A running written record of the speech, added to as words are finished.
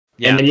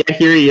And then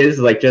here he is,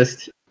 like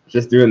just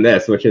doing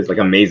this, which is like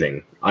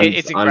amazing.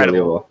 It's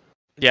incredible.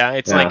 Yeah,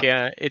 it's like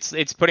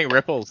it's putting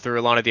ripples through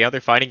a lot of the other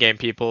fighting game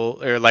people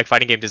or like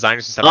fighting game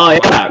designers and stuff. Oh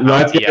yeah,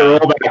 let's get the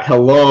rollback.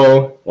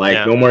 Hello,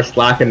 like no more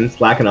slacking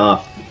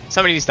off.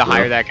 Somebody needs to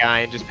hire that guy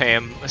and just pay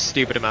him a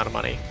stupid amount of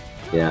money.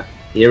 Yeah,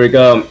 here we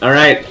go. All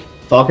right,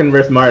 Falcon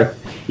versus Marth.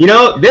 You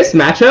know, this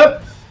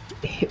matchup,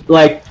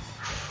 like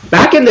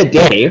back in the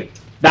day,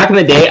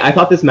 I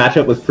thought this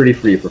matchup was pretty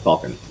free for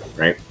Falcon,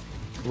 right?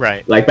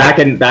 Right. Like back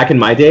in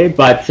my day,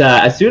 but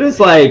as soon as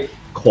like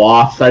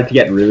Quaff started to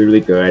get really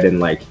good, and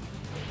like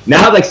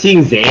now like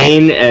seeing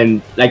Zane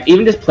and like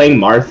even just playing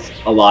Marth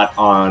a lot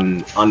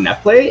on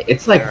netplay,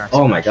 it's like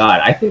oh my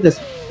god, I think this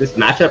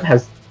matchup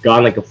has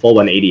gone like a full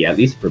 180 at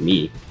least for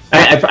me.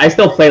 I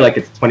still play like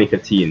it's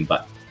 2015,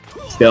 but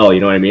still, you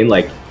know what I mean?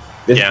 Like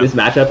this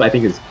matchup I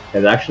think is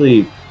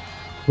actually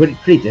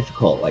pretty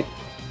difficult. Like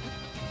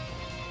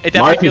it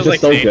definitely feels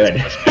like so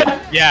good.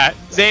 Yeah,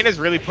 Zane has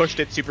really pushed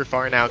it super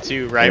far now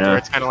too, right? Where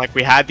it's kind of like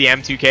we had the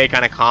M2K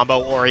kind of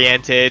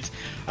combo-oriented,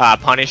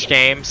 punish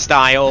game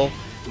style.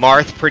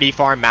 Marth pretty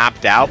far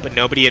mapped out, but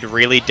nobody had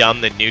really done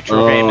the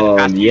neutral game in the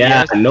past few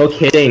years. No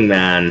kidding,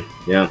 man.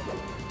 Yeah.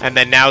 And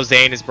then now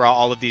Zane has brought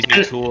all of these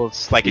new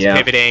tools, like his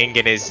pivoting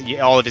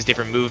and all of his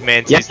different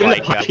movements. Yeah,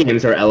 the punch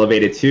games are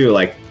elevated too.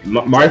 Like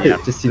Marth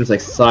just seems like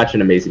such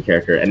an amazing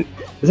character, and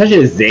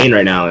especially Zane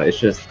right now, it's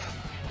just.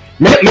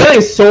 Melee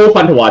is so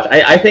fun to watch.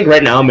 I think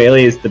right now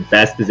Melee is the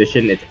best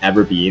position it's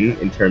ever been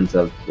in terms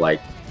of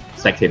like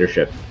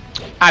spectatorship.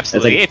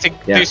 Absolutely, it's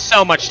there's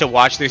so much to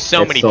watch. There's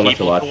so many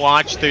people to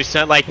watch. There's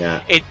so like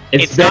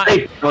it's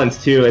very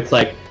balanced too. It's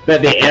like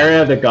the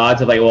era of the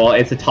gods of like, well,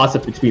 it's a toss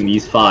up between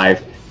these 5,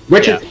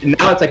 which is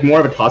now it's like more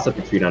of a toss up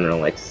between I don't know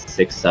like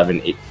 6,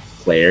 7, 8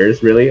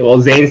 players really.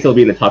 Well, Zane still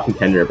being the top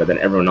contender, but then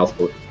everyone else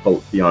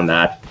will beyond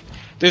that.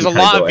 There's a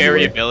lot of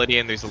variability,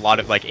 and there's a lot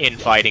of like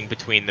infighting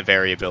between the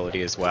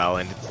variability as well,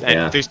 and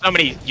there's so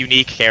many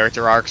unique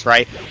character arcs,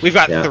 right? We've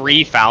got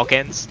 3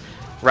 Falcons,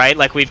 right?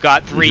 Like we've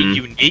got 3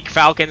 unique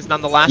Falcons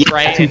nonetheless,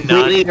 right? And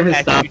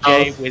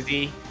S2J,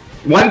 Wizzy.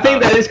 One thing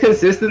that is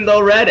consistent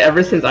though, Red,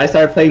 ever since I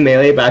started playing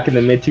Melee back in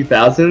the mid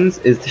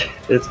 2000s, is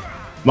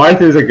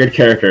Marth is a good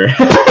character.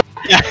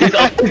 He's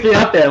always been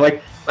up there.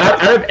 Like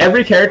out of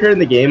every character in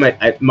the game,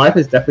 Marth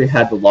has definitely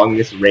had the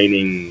longest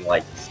reigning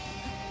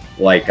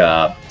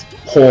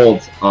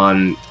hold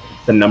on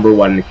the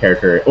 #1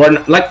 character, or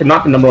like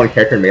not the #1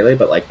 character in Melee,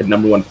 but like the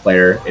 #1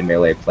 player in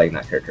Melee playing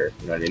that character.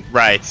 You know what I mean?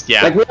 Right.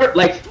 Yeah.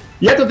 Like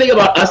you have to think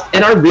about us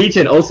and our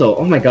region also.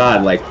 Oh my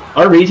god, like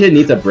our region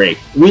needs a break.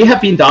 We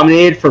have been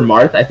dominated for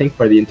Marth, I think,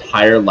 for the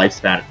entire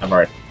lifespan of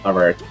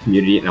our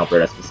community in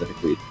Alberta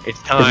specifically.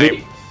 It's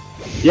time.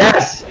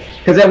 Yes,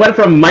 because it went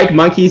from Mike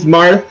Monkey's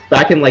Marth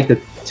back in like the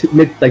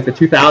mid the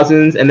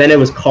 2000s, and then it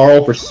was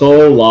Carl for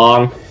so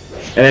long.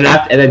 And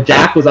then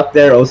Jack was up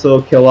there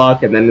also,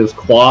 Killock, and then it was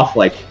Quaff.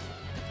 Like,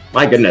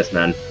 my goodness,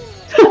 man.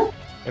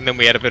 And then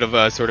we had a bit of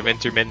a sort of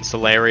intermittent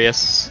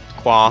Solarius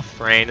Quaff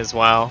reign as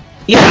well.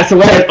 Yeah,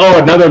 Solarius.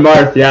 Oh, another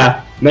Marth.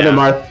 Yeah, another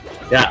Marth.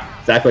 Yeah,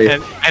 exactly.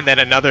 And then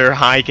another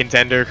high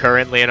contender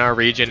currently in our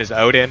region is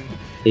Odin.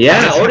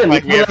 Yeah, Odin.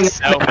 Like we have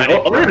so many.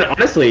 Odin,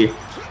 honestly,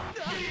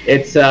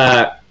 it's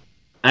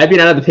I've been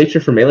out of the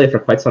picture for Melee for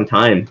quite some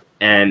time,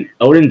 and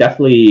Odin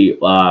definitely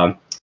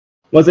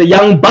was a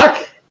young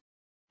buck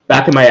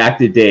back in my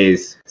active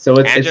days, so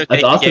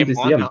it's awesome to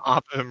see him.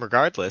 Off of him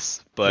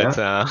regardless, but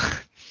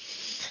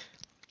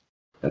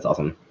that's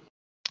awesome.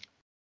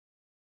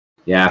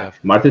 Yeah,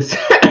 Marth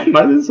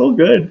is so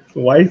good.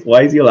 Why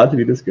is he allowed to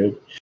be this good?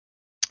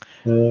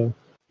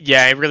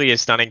 Yeah, it really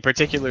is stunning,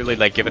 particularly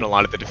like given a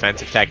lot of the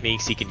defensive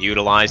techniques he can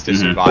utilize to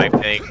survive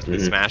things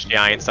with Smash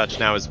DI and such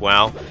now as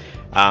well.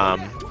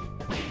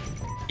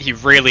 He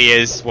really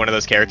is one of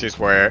those characters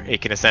where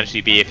it can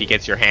essentially be if he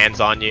gets your hands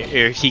on you,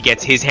 or he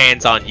gets his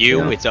hands on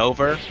you, it's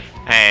over.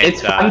 And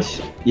it's fun.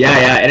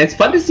 And it's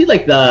fun to see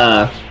like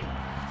the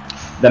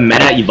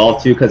meta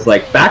evolve too, because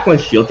like back when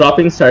shield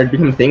dropping started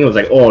becoming a thing, it was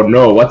like, oh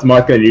no, what's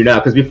Marth gonna do now?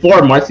 Because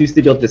before, Marth used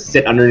to be able to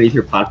sit underneath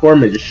your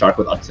platform and just shark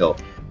with up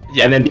tilt.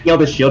 Yeah. And then being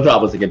able to shield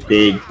drop was like a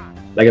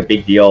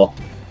big deal.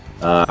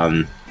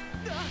 But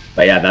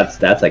yeah,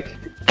 that's like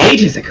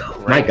ages ago.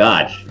 Right. My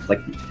gosh, it's like.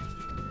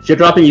 Shield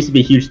dropping used to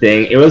be a huge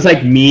thing. It was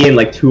like me and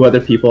like 2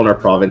 other people in our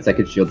province that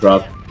could shield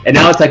drop. And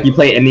now it's like you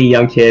play any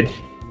young kid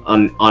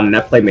on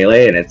netplay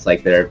Melee, and it's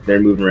like they're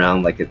moving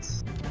around like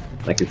it's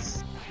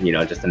you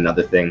know, just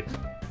another thing.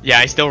 Yeah,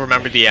 I still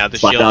remember the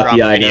shield drop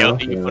video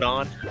that you put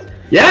on.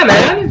 Yeah,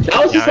 man,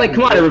 that was just like,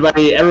 come on,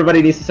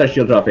 everybody needs to start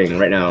shield dropping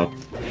right now.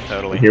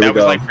 Totally. Here we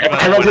go. Was, like,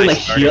 everyone's doing like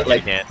shield,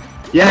 like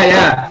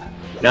yeah.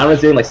 Now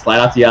everyone's doing like slide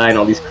off DI and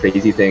all these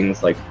crazy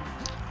things like.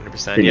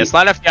 100%. Yeah,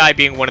 slide off DI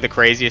being one of the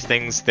craziest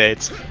things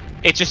that's.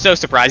 It's just so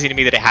surprising to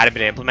me that it hadn't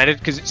been implemented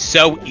because it's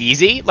so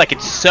easy. Like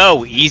it's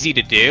so easy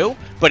to do,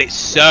 but it's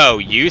so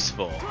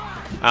useful.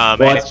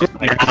 Well,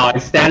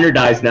 it's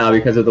standardized now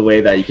because of the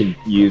way that you can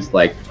use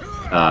like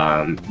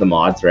the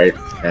mods, right?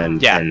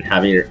 And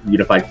having your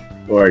unified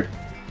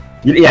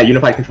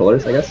unified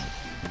controllers, I guess.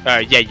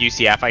 Yeah,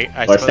 UCF.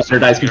 I or suppose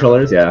standardized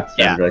controllers. Yeah,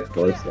 Yeah. standardized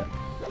controllers. Yeah.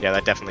 Yeah,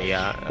 that definitely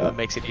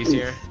makes it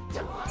easier.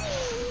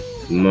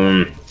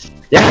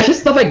 Yeah, it's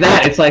just stuff like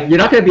that. It's like you're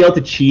not gonna be able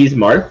to cheese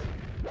Marth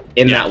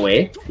in that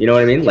way. You know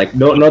what I mean? Like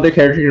no other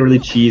character can really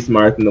cheese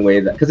Marth in the way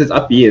that, because his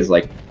up B is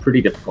like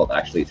pretty difficult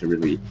actually to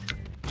really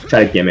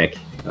try to gimmick.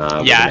 Yeah.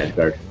 With an edge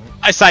guard.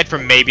 Aside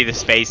from maybe the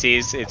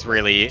spacies, it's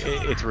really.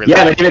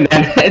 Yeah, but even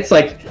then, it's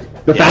like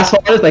the fast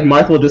forward, like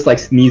Marth will just like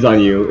sneeze on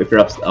you if you're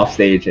off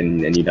stage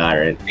and you die,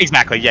 right?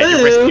 Exactly. Yeah,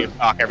 you're risking a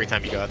talk every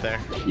time you go out there.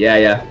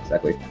 Yeah,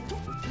 exactly.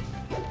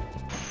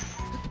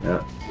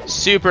 Yeah.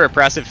 Super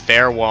impressive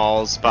fair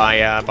walls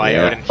by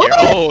Odin here.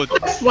 Oh,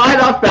 slide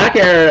off back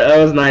air.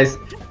 That was nice.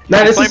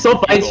 Now this is so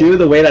funny too,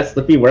 the way that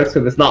Slippy works,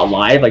 because it's not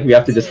live. Like we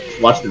have to just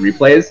watch the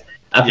replays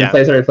after the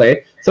plays are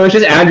replayed. So it's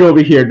just Andrew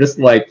over here, just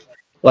like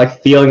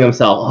feeling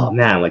himself. Oh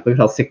man, like look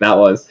how sick that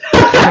was.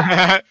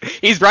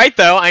 He's right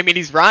though. I mean,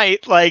 he's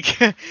right. Like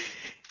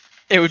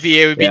it would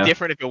be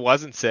different if it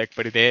wasn't sick,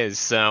 but it is.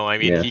 So I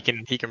mean, he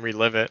can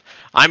relive it.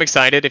 I'm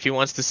excited if he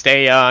wants to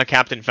stay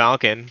Captain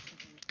Falcon.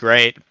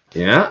 Great.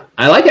 Yeah,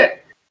 I like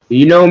it.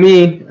 You know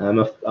me, I'm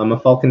a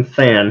Falcon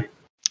fan.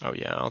 Oh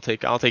yeah, I'll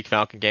take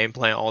Falcon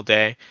gameplay all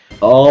day.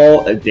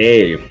 All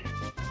day.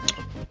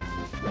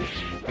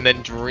 And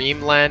then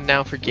Dreamland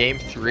now for game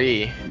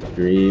 3.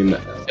 Dream.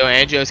 So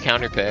Anjo's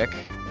counter pick.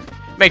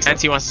 Makes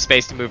sense. He wants the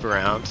space to move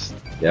around.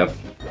 Yep.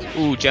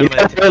 Ooh, gentlemen.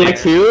 What I really like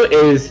too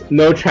is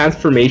no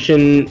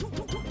transformation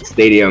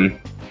stadium.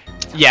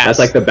 Yeah. That's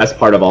like the best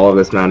part of all of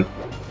this, man.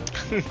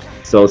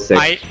 So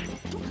sick.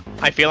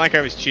 I feel like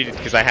I was cheated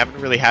because I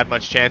haven't really had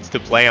much chance to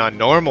play on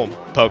normal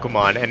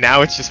Pokemon, and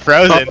now it's just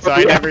frozen, so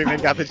I never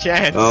even got the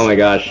chance. Oh my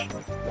gosh.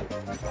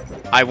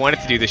 I wanted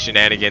to do the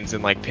shenanigans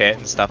in like Pit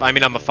and stuff. I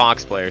mean, I'm a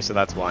Fox player, so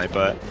that's why,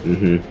 but...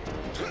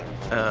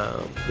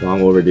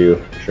 Long overdue,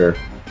 for sure.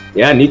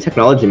 Yeah, new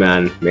technology,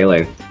 man.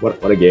 Melee.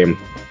 What a game.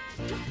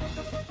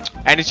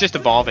 And it's just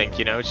evolving,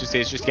 you know? It's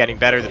just getting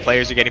better, the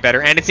players are getting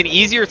better, and it's an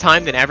easier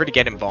time than ever to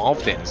get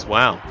involved in as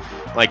well.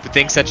 Like the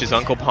things such as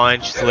Uncle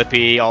Punch,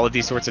 Slippy, all of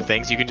these sorts of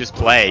things, you can just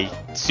play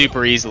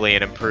super easily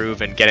and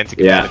improve and get into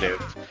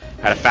competitive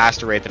at a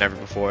faster rate than ever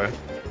before.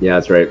 Yeah,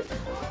 that's right.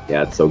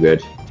 Yeah, it's so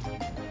good.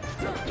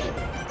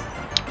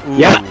 Ooh.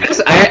 Yeah,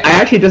 I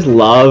actually just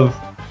love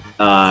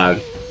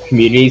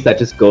communities that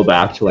just go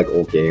back to like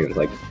old games.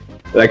 Like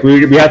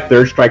we had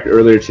Third Strike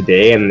earlier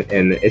today, and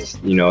it's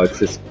it's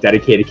this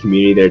dedicated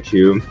community there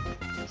too,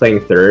 playing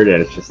Third,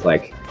 and it's just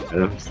like I don't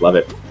know, just love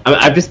it.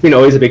 I've just been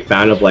always a big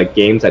fan of like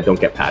games that don't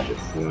get patches.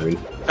 You know what I mean?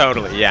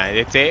 Totally, yeah.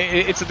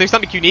 It's there's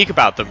something unique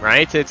about them,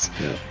 right? It's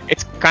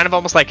kind of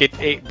almost like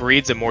it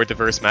breeds a more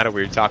diverse meta.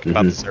 We were talking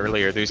about this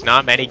earlier. There's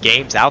not many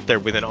games out there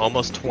with an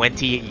almost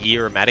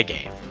 20-year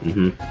metagame.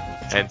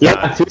 And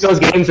two of those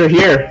games are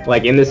here,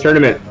 like in this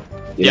tournament.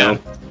 You know,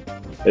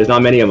 there's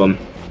not many of them.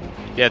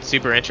 Yeah, it's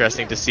super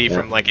interesting to see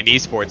from like an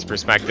esports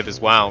perspective as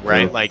well,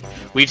 right? Like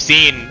we've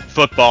seen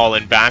football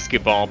and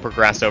basketball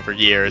progress over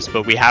years,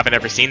 but we haven't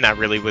ever seen that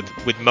really with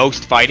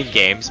most fighting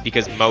games,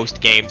 because most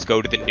games go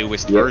to the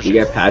newest version.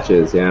 You get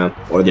patches,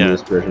 or the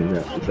newest version.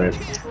 Yeah, that's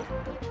right.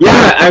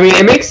 Yeah, I mean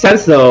it makes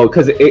sense though,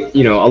 because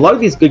a lot of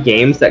these good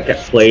games that get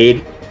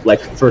played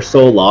like for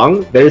so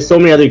long, there's so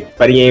many other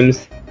fighting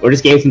games or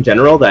just games in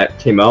general that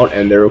came out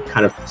and they're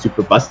kind of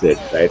super busted,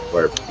 right?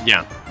 Where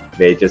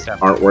they just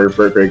weren't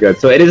very good.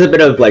 So it is a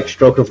bit of like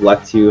stroke of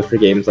luck too for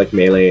games like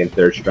Melee and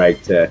Third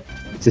Strike to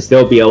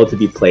still be able to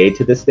be played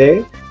to this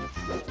day.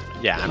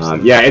 Yeah,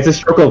 absolutely. Yeah, it's a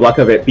stroke of luck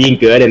of it being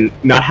good and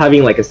not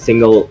having like a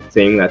single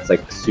thing that's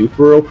like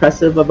super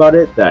oppressive about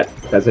it that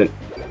doesn't,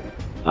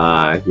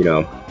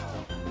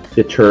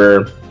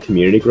 deter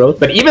community growth.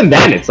 But even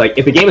then, it's like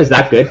if the game is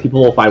that good,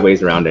 people will find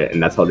ways around it,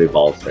 and that's how it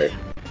evolves, right?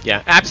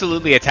 Yeah,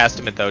 absolutely a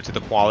testament though to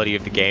the quality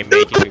of the game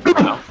making.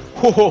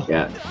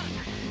 Yeah.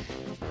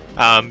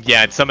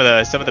 Yeah, some of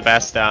the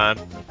best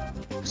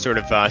sort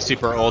of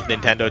super old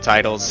Nintendo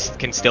titles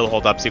can still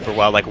hold up super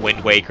well, like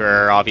Wind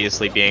Waker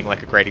obviously being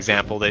like a great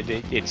example. That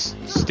it's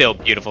still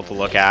beautiful to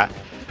look at.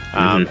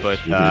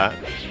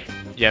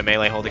 Yeah,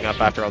 Melee holding up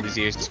after all these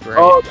years is great.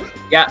 Oh,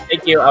 yeah,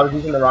 thank you. I was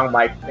using the wrong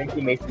mic. Thank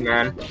you, Mason,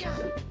 man.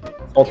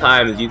 Whole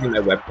time I was using my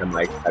webcam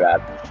mic. I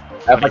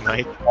have like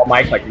a small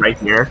mic like right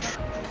here.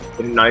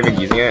 I'm not even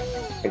using it.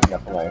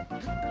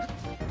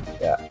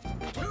 Yeah.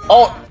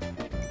 Oh!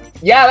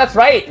 Yeah, that's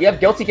right. We have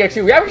Guilty Gear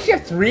 2. We actually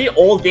have 3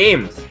 old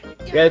games.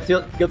 We have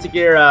Guilty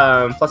Gear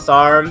plus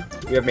ARM.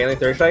 We have Melee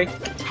Third Strike.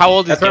 How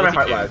old is Guilty Gear? That's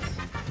where my heart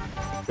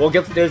lies. Well,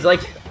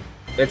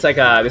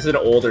 this is an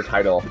older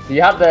title. Do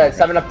you have the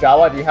 7-Up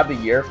Jawa? Do you have the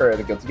year for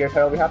the Guilty Gear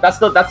title we have? That's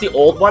the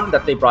old one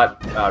that they brought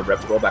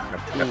rollback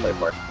and play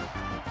for.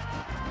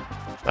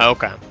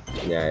 Okay.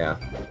 Yeah.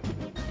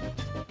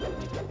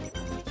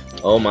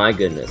 Oh my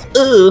goodness.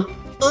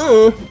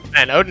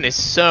 And Odin is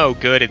so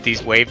good at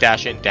these wave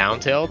dash and down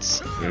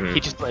tilts.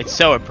 It's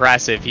so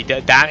impressive. He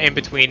did that in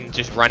between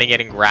just running it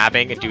and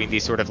grabbing and doing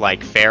these sort of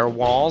like fair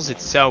walls.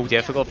 It's so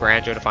difficult for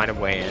Anjo to find a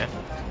way in.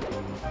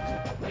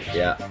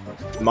 Yeah.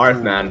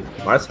 Marth, man.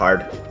 Marth's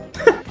hard.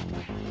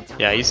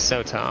 Yeah, he's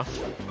so tough.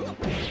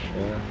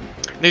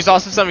 There's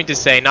also something to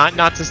say, not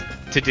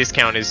to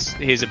discount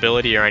his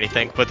ability or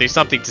anything, but there's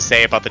something to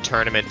say about the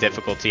tournament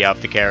difficulty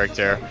of the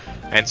character.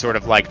 And sort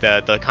of like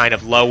the kind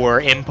of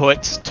lower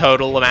input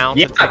total amount.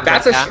 Yeah,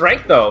 that's a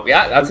strength though.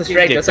 Yeah, that's a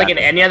strength. It's like in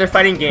any other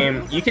fighting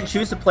game, you can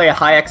choose to play a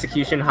high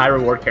execution, high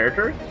reward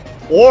character,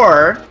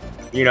 or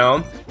you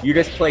know, you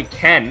just play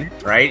Ken,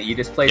 right? You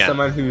just play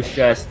someone who's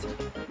just,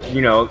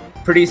 you know,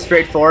 pretty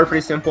straightforward,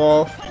 pretty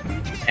simple,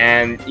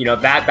 and you know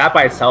that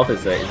by itself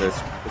is a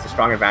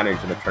strong advantage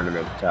in the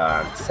tournament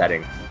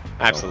setting.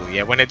 Absolutely,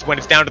 yeah. When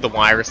it's down to the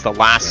wire, it's the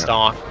last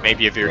stock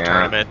maybe of your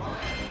tournament.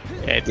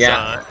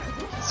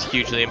 It's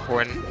hugely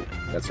important.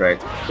 That's right.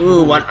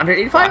 Ooh,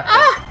 185?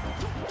 Ah!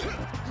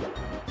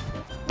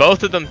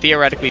 Both of them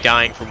theoretically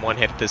dying from one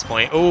hit at this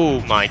point.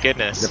 Oh my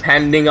goodness.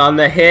 Depending on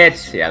the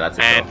hit. Yeah, that's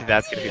and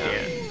that's going to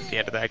be the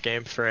end of that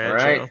game for Anjo.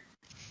 Alright.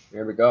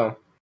 Here we go.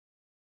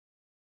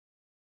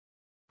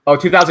 Oh,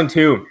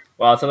 2002.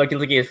 Well, so like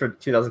it's for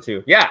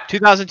 2002. Yeah.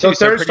 2002. So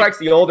Third Strike's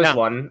the oldest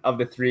one of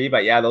the three,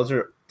 but yeah, those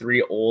are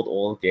three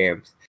old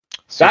games.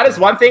 That is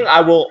one thing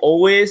I will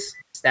always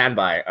stand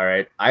by,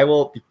 alright? I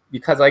will...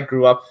 Because I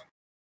grew up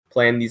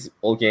playing these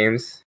old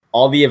games,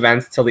 all the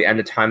events till the end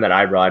of time that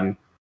I run,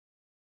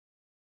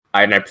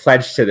 and I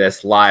pledge to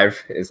this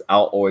live, is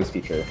I'll always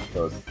feature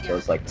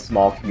those like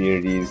small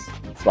communities,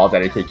 small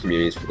dedicated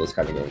communities for those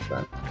kind of games,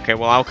 man. Okay,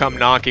 well I'll come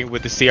knocking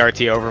with the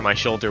CRT over my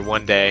shoulder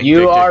one day.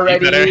 You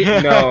already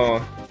know.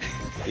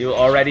 You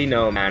already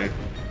know, man.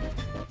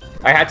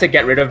 I had to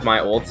get rid of my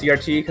old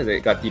CRT because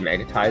it got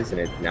demagnetized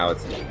and now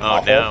it's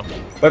awful. No.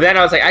 But then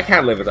I was like, I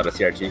can't live without a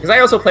CRT because I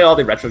also play all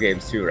the retro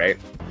games too, right?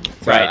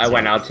 So I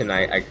went out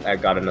tonight. I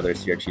got another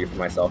CRT for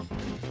myself.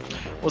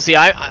 Well, see,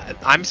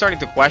 I'm starting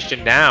to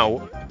question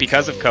now,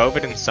 because of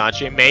COVID and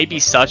such, it may be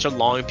such a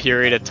long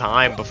period of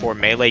time before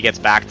Melee gets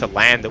back to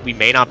LAN that we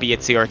may not be at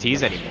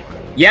CRTs anymore.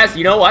 Yes,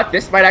 you know what?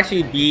 This might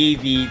actually be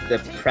the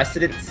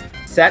precedent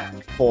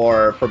set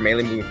for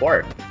Melee moving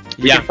forward.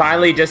 We can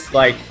finally just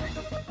like,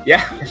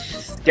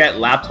 just get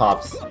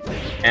laptops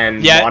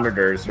and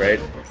monitors, right?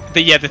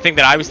 The thing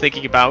that I was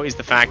thinking about is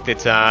the fact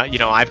that, you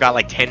know, I've got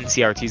like 10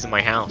 CRTs in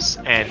my house,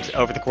 and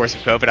over the course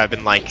of COVID, I've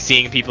been like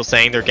seeing people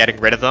saying they're getting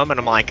rid of them, and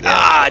I'm like,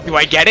 do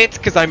I get it?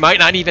 Because I might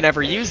not even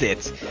ever use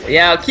it.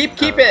 Yeah, keep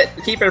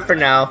it for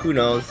now. Who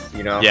knows?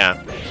 You know.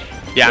 Yeah,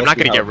 I'm not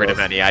gonna get rid of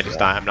any.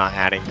 I'm not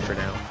adding for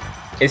now.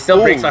 It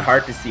still breaks my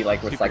heart to see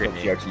like recycled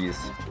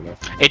CRTs. You know?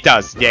 It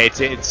does. Yeah,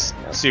 it's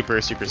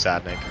super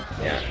saddening.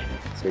 Yeah,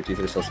 CRTs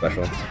are so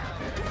special.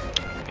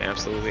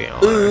 Absolutely.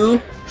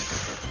 Ooh.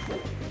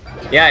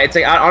 Yeah, it's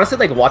like honestly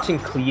like watching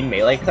clean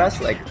Melee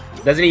cuts like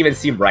doesn't even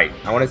seem right.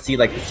 I want to see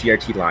like the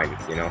CRT lines,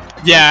 you know.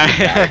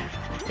 Yeah,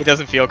 it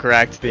doesn't feel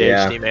correct. The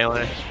HD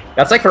Melee.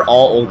 That's like for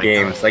all old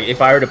games. Like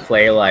if I were to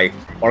play like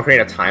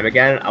Ocarina of Time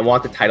again, I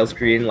want the title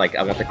screen. Like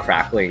I want the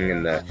crackling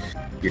and the,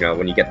 you know,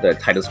 when you get the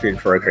title screen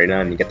for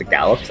Ocarina and you get the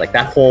gallops, like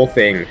that whole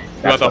thing.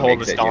 That's the whole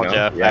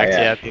nostalgia effect.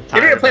 Yeah. If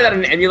you're gonna play that in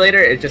an emulator,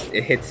 it doesn't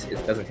hit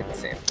the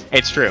same.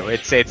 It's true.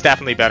 It's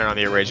definitely better on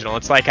the original.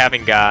 It's like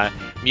having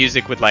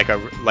music with like a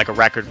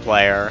record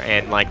player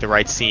and like the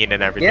right scene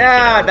and everything.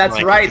 Yeah, you know? that's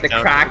like, right. The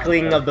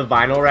crackling of the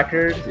vinyl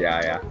record.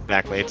 Yeah.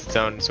 Exactly. It's its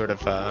own sort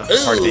of part of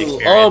the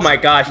experience. Oh my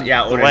gosh.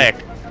 Yeah.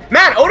 Odin.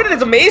 Man, Odin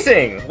is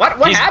amazing. What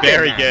happened? He's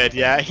very good.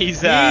 Yeah,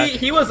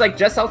 he was like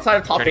just outside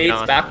of top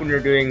 8s back when we were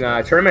doing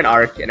tournament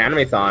arc and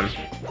Animathon,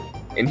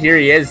 and here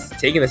he is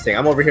taking this thing.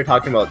 I'm over here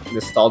talking about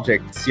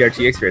nostalgic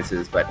CRT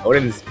experiences, but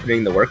Odin's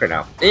putting the work right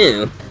now.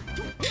 Ew.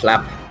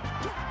 Slap.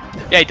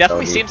 Yeah, he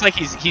definitely seems like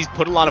he's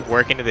put a lot of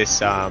work into this,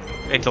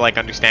 into like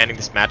understanding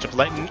this matchup.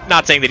 Like,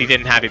 not saying that he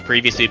didn't have it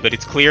previously, but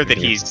it's clear that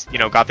he's, you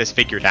know, got this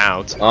figured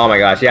out. Oh my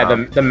gosh, yeah,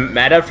 the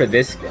meta for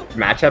this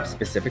matchup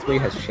specifically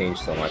has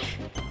changed so much.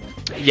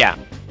 Yeah,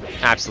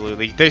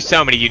 absolutely. There's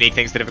so many unique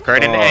things that have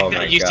occurred,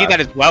 and you see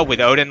that as well with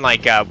Odin.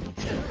 Like,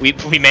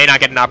 we may not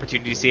get an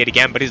opportunity to see it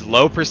again, but his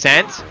low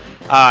percent,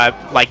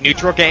 like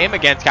neutral game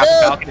against Captain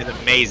Falcon is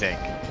amazing.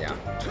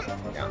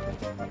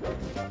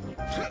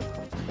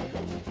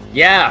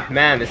 Yeah,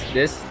 man,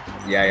 this,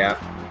 yeah.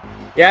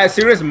 As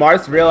soon as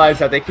Marth realized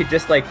that they could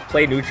just like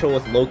play neutral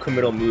with low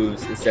committal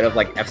moves instead of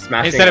like F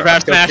smashing. Instead of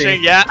F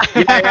smashing, yeah.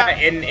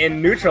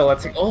 In neutral,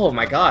 it's like, oh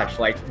my gosh,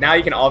 like now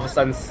you can all of a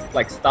sudden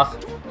like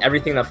stuff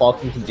everything that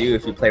Falcon can do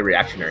if you play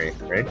reactionary,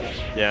 right?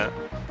 Yeah.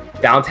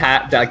 Down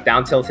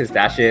tilt his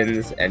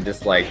dash-ins and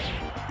just like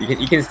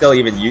you can still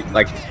even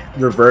like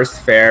reverse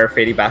fair,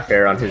 fading back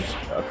fair on his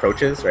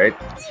approaches, right?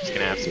 Just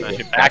gonna F smash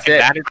it back,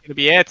 and that is gonna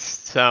be it.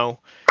 So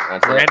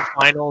Grand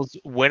Finals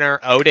winner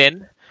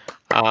Odin.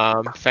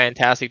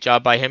 Fantastic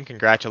job by him.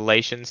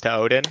 Congratulations to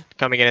Odin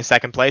coming in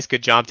second place.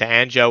 Good job to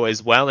Anjo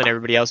as well and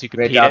everybody else who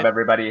competed. Great job,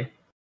 everybody.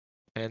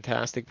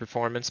 Fantastic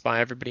performance by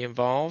everybody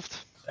involved.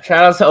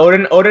 Shout out to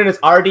Odin. Odin is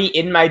already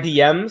in my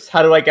DMs.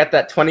 How do I get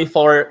that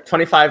 $25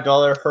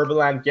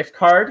 Herbaland gift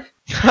card?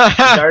 He's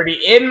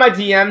already in my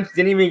DMs.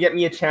 Didn't even get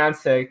me a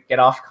chance to get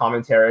off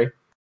commentary.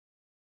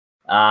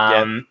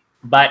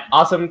 But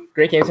awesome.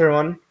 Great games,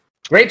 everyone.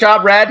 Great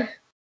job, Red.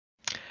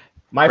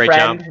 My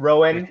friend,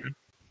 Rowan.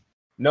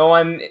 No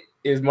one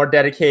is more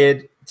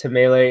dedicated to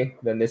melee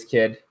than this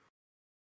kid.